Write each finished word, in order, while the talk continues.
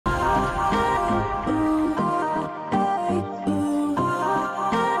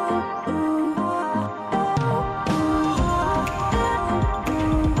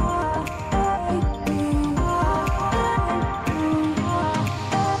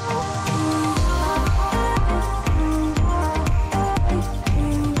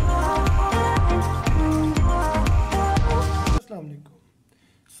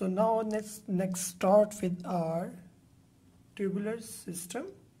let's next start with our tubular system.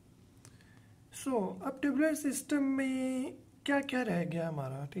 So अब tubular system में क्या क्या रह गया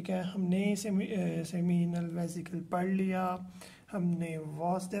हमारा, ठीक है। हमने सेमिनल वेसिकल पढ़ लिया, हमने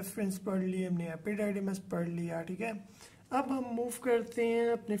वास डेफरेंस पढ़ लिया, हमने एपिडाइडिमस पढ़ लिया, ठीक है। अब हम मूव करते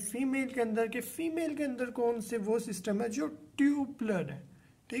हैं अपने फीमेल के अंदर के फीमेल के अंदर कौन से वो सिस्टम है जो ट्यूबुलर है,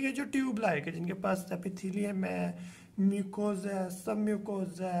 ठीक है, जो ट्यूब लाइक है, जिनके पास एपिथेलियम है, म्यूकोज है, सब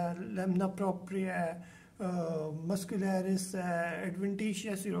म्यूकोज है, लैमिना प्रोप्रिया है, मस्कुलरिस है,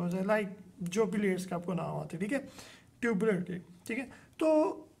 एडवेंटिशिया सीरोज है, लाइक जो भी लेयर्स का आपको नाम आते हैं, ठीक है, ट्यूबुलर के, ठीक है। तो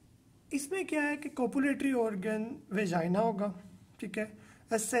इसमें क्या है कि कोपुलेटरी ऑर्गन वेजाइना होगा, ठीक है,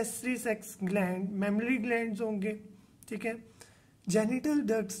 accessory sex gland, mammary glands होंगे, ठीक है, जेनिटल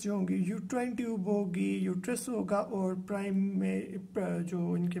डक्ट्स जो होंगी, यूट्राइन ट्यूब होगी, यूट्रस होगा, और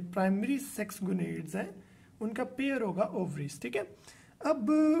जो इनके प्राइमरी सेक्स गोनेड्स हैं उनका पेयर होगा ओवरीज, ठीक है। अब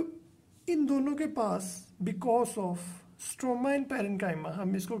इन दोनों के पास because of stroma and parenchyma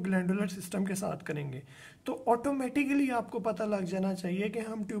हम इसको ग्लैंडुलर सिस्टम के साथ करेंगे, तो ऑटोमेटिकली आपको पता लग जाना चाहिए कि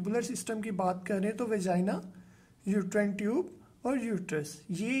हम ट्यूबुलर सिस्टम की बात कर रहे हैं तो वेजाइना, यूट्राइन ट्यूब और यूट्रस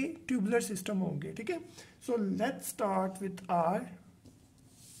ये ट्यूबुलर सिस्टम होंगे, ठीक है। So let's start with our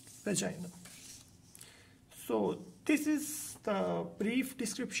vagina. So this is the brief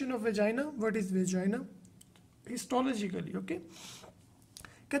description of vagina. What is vagina? Histologically, okay.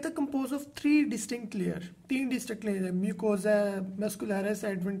 कहता है compose of 3 distinct layer, 3 distinct layer है, mucosa, muscularis,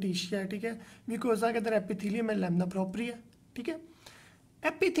 adventitia, ठीक है। Mucosa के अंदर एपिथेलियम है, लैमिना प्रोप्रिया, ठीक है।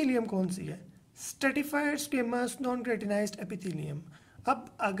 एपिथेलियम कौन सी है? Stratified squamous non क्रेटिनाइज्ड epithelium. अब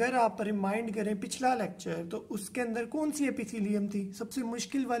अगर आप रिमाइंड करें पिछला लेक्चर, तो उसके अंदर कौन सी एपिथेलियम थी? सबसे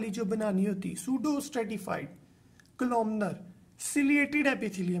मुश्किल वाली जो बनानी होती, pseudo stratified columnar ciliated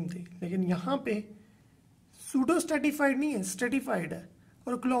epithelium थी, लेकिन यहाँ पे सूडो स्ट्रेटिफाइड नहीं है, स्ट्रेटिफाइड है,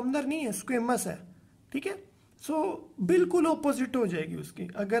 और कोलमनर नहीं है, स्क्वेमस है, ठीक है। सो बिल्कुल ऑपोजिट हो जाएगी उसकी।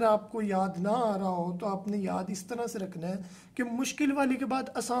 अगर आपको याद ना आ रहा हो तो आपने याद इस तरह से रखना है कि मुश्किल वाली के बाद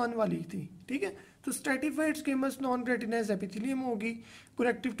आसान वाली थी, ठीक है। तो स्ट्रेटिफाइड स्क्वेमस नॉन क्रेटिनाइज्ड एपिथेलियम होगी,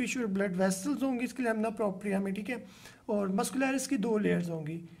 कनेक्टिव टिश्यू और ब्लड वेसल्स होंगी इसके लैमिना प्रोप्रिया में, ठीक है, और मस्कुलरिस की 2 लेयर्स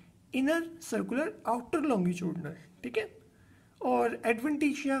होंगी, इनर सर्कुलर, आउटर लॉन्गिट्यूडनल, ठीक है। और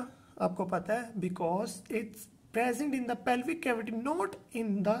एडवेंटिशिया आपको पता है because it's present in the pelvic cavity, not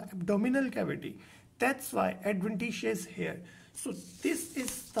in the abdominal cavity. That's why adventitia is here. So this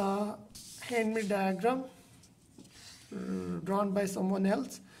is the handmade diagram drawn by someone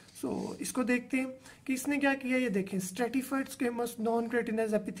else. So इसको देखते हैं कि इसने क्या किया, ये देखें, stratified squamous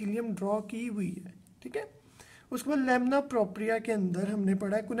non-cretinized epithelium draw की हुई है, ठीक है। उसके बाद लैमिना प्रोप्रिया के अंदर हमने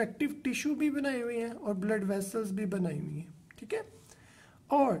पढ़ा है कनेक्टिव टिश्यू भी बनाई हुई है और ब्लड वेसल्स भी बनाई हुई है, ठीक है।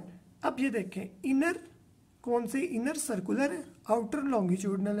 और अब ये देखें, इनर कौन से, इनर सर्कुलर है, आउटर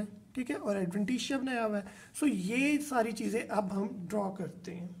लॉन्गिट्यूडनल है, ठीक है, और एडवेंटिशिया बनाया हुआ है। सो ये सारी चीजें अब हम ड्रॉ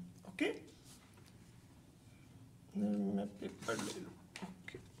करते हैं, ओके। मैं पेपर ले लूं,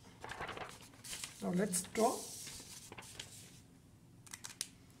 ओके। Now let's draw.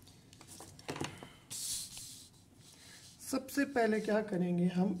 सबसे पहले क्या करेंगे,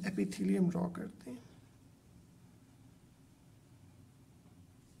 हम एपिथेलियम ड्रॉ करते हैं।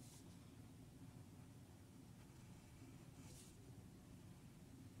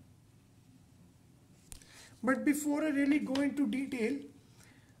 But before I really go into detail,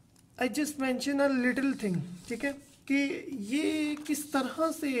 I just mention a little thing, ठीक है, कि ये किस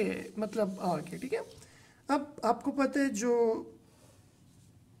तरह से मतलब आ गया, ठीक है। अब आपको पता है जो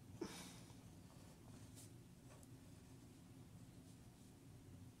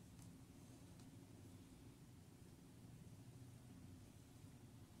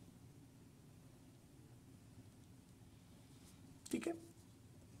ठीक है,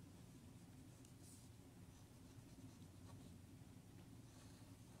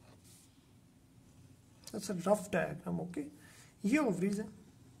 अच्छा रफ डायग्राम, ओके। ये ओवरीज है,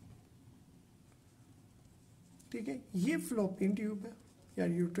 ठीक है, ये फ्लोपियन ट्यूब है या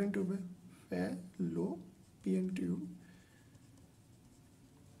यूट्राइन ट्यूब है, फैलोपियन ट्यूब,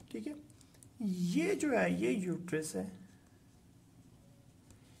 ठीक है। ये जो है ये यूट्रस है,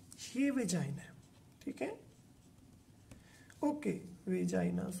 ये वेजाइना है, ठीक है, okay,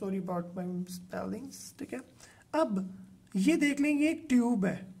 vagina, sorry about my spellings, ठीक है। अब ये देख लेंगे एक ट्यूब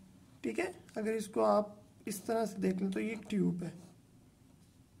है, ठीक है, अगर इसको आप इस तरह से देख लें तो ये एक ट्यूब है।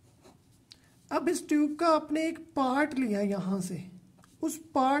 अब इस ट्यूब का आपने एक पार्ट लिया यहां से, उस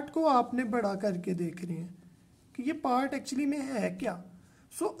पार्ट को आपने बड़ा करके देख रहे हैं कि ये पार्ट एक्चुअली में है क्या।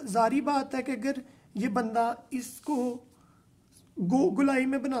 सो जारी बात है कि अगर ये बंदा इसको गोलाई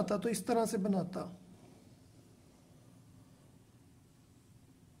में बनाता तो इस तरह से बनाता,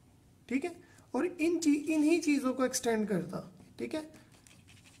 ठीक है, और इन्हीं चीज़ों को एक्सटेंड करता, ठीक है,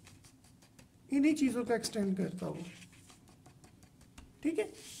 इन्हीं चीज़ों को एक्सटेंड करता वो, ठीक है।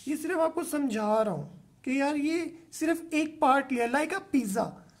 ये सिर्फ आपको समझा रहा हूँ कि यार ये सिर्फ एक पार्ट लिया, लाइक अ पिज़्ज़ा,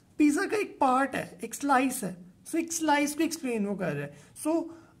 पिज़्ज़ा का एक पार्ट है, एक स्लाइस है, सो एक स्लाइस को एक्सप्लेन वो कर रहा है।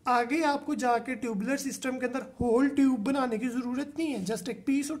 सो आगे आपको जाके ट्यूबुलर सिस्टम के अंदर होल ट्यूब बनाने की ज़रूरत नहीं है, जस्ट एक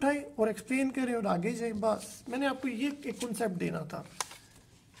पीस उठाएं और एक्सप्लेन करें और आगे जाएं, बस मैंने आपको ये एक कॉन्सेप्ट देना था।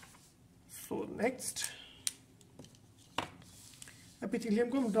 सो नेक्स्ट, एपिथेलियम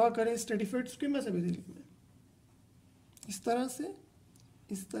को हम ड्रॉ करें स्ट्रेटिफाइड स्क्विमस एपिथेलियम में, इस तरह से,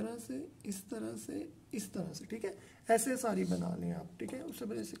 इस तरह से, इस तरह से, इस तरह से, ठीक है, ऐसे सारी बना लें आप, ठीक है। उससे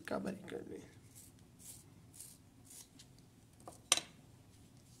पहले सिक्का बारीक कर लें।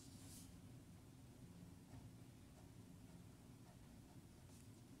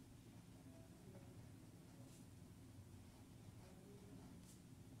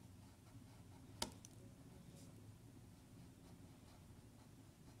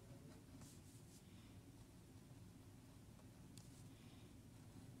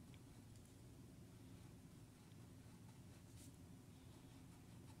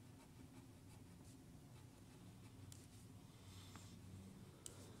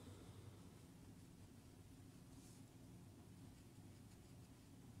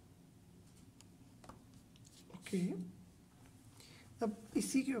 ओके, अब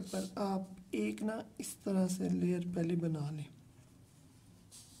इसी के ऊपर आप एक ना इस तरह से लेयर पहले बना लें,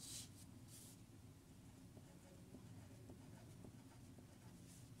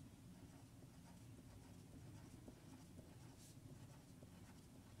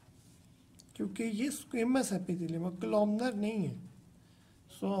 क्योंकि ये स्क्वेमस एपिथेलियम है, कॉलमनर नहीं है।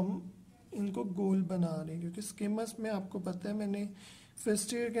 सो हम इनको गोल बना रहे हैं, क्योंकि स्क्वेमस में आपको पता है, मैंने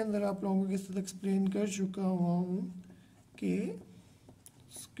फर्स्ट ईयर के अंदर आप लोगों के साथ एक्सप्लेन कर चुका हुआ हूँ कि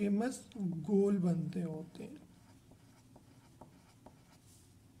स्क्वेमस गोल बनते होते हैं।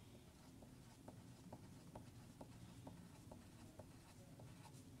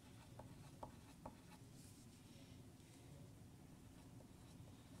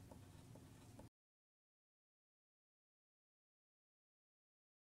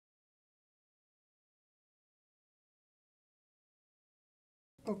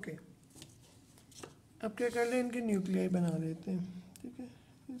 ओके, अब क्या कर लें, इनके न्यूक्लियाई बना लेते हैं, ठीक है।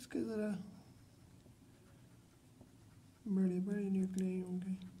 इसके ज़रा बड़े बड़े न्यूक्लियाई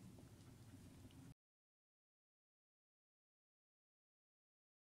होंगे।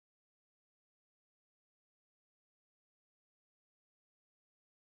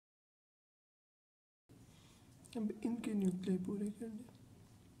 अब इनके न्यूक्लियाई पूरे कर लें।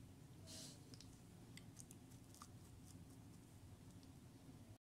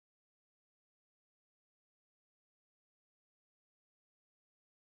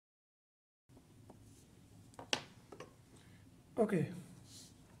 Okay,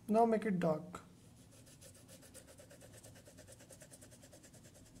 now make it dark.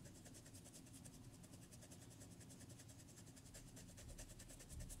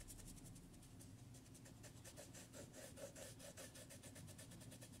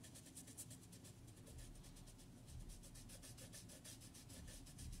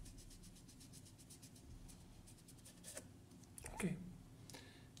 Okay,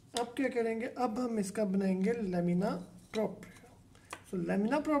 अब क्या करेंगे, अब हम इसका बनाएंगे लेमिना प्रोप्रिया। सो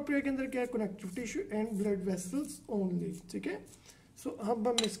लेमिना प्रोप्रिया के अंदर क्या है, connective tissue and blood vessels only, ठीक है। सो अब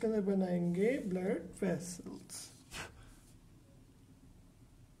हम इसके अंदर बनाएंगे ब्लड वेसल्स।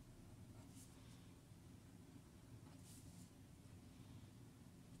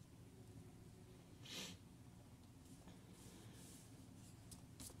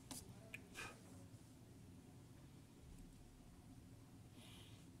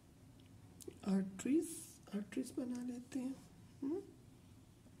 आर्टरीज, आर्टरीज बना लेते हैं।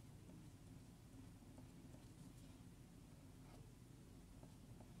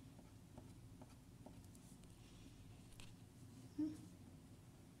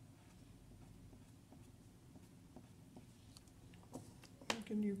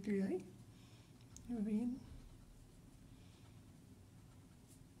 न्यूक्लियाई, वेन,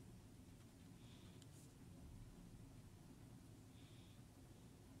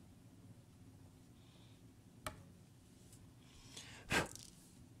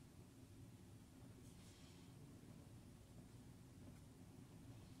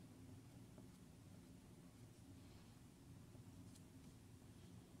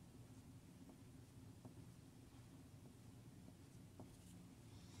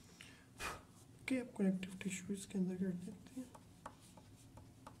 के अब कनेक्टिव टिश्यू इसके अंदर कर देते हैं।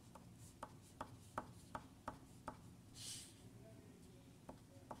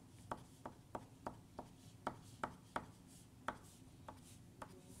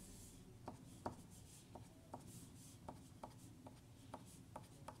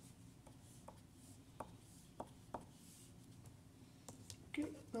 Okay,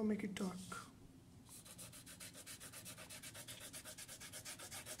 now make it dark.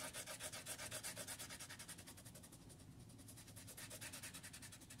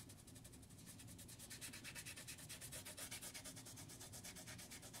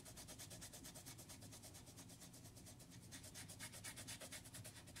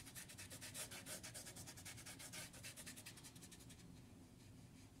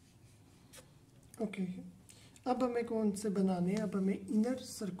 Okay अब हमें कौन से बनाने हैं? अब हमें इनर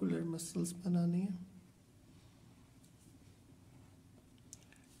सर्कुलर मसल्स बनाने हैं.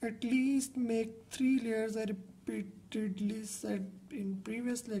 At least make 3 layers. I repeatedly said in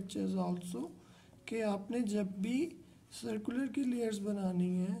previous lectures also कि आपने जब भी सर्कुलर की लेयर्स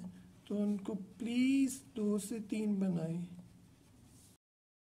बनानी है तो उनको प्लीज़ 2 से 3 बनाएं.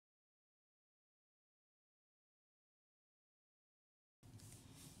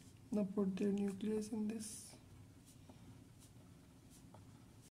 Now put their nucleus in this.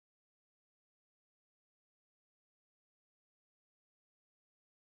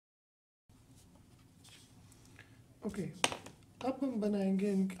 Okay अब हम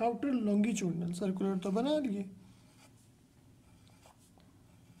बनाएंगे आउटर लॉन्गिट्यूडनल. सर्कुलर तो बना लिए.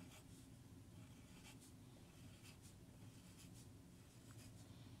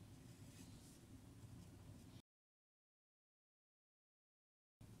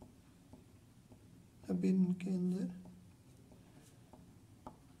 अब इनके अंदर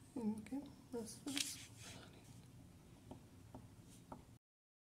इनके मसल्स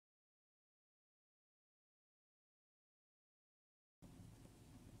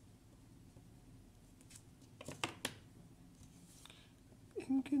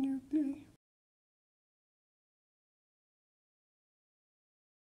इनके nucleus.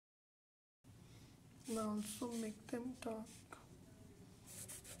 Now also make them dark.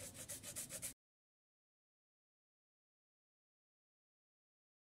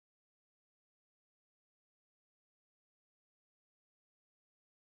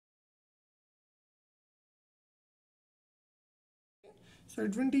 So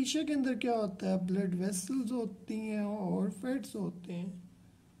adventitia के अंदर क्या होता है? ब्लड वेसल्स होती हैं और फैट्स होते हैं.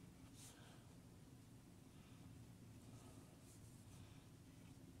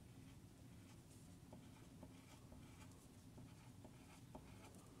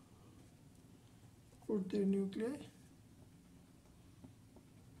 Put their nuclei.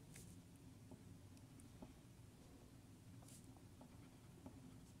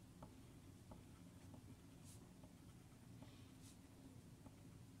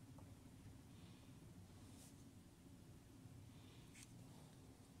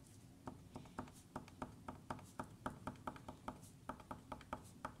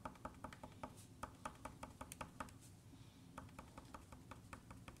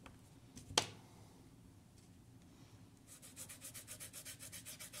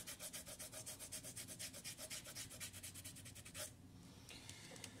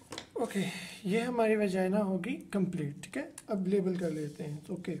 ओके ये हमारी वजाइना होगी कंप्लीट. ठीक है अब लेबल कर लेते हैं.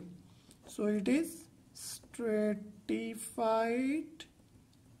 Okay so it is stratified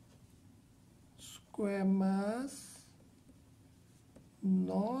squamous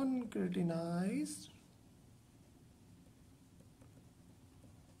non क्रेटिनाइज्ड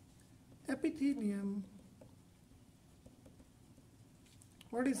epithelium.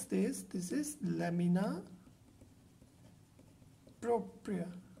 What is this? This is lamina propria.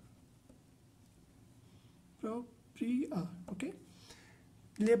 Okay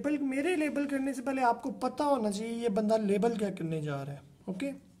label मेरे लेबल करने से पहले आपको पता होना चाहिए ये बंदा लेबल क्या करने जा रहा है. Okay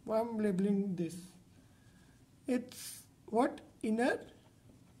I am labelling this. It's what? Inner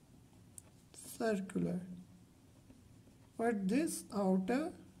circular. What this? Outer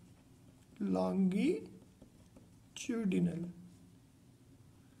longitudinal.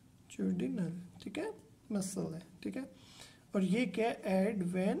 ठीक है मसल है. ठीक है और ये क्या?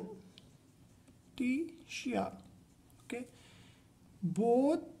 Adventitia. Okay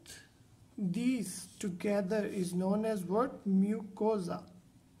both these together is known as what? Mucosa.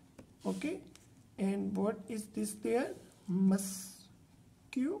 Okay and what is this there? Muscularis.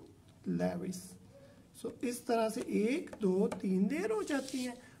 So इस तरह से 1 2 3 देर हो जाती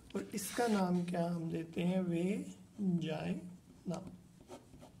हैं और इसका नाम क्या हम देते हैं? वेजाइना.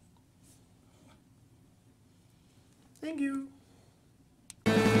 Thank you.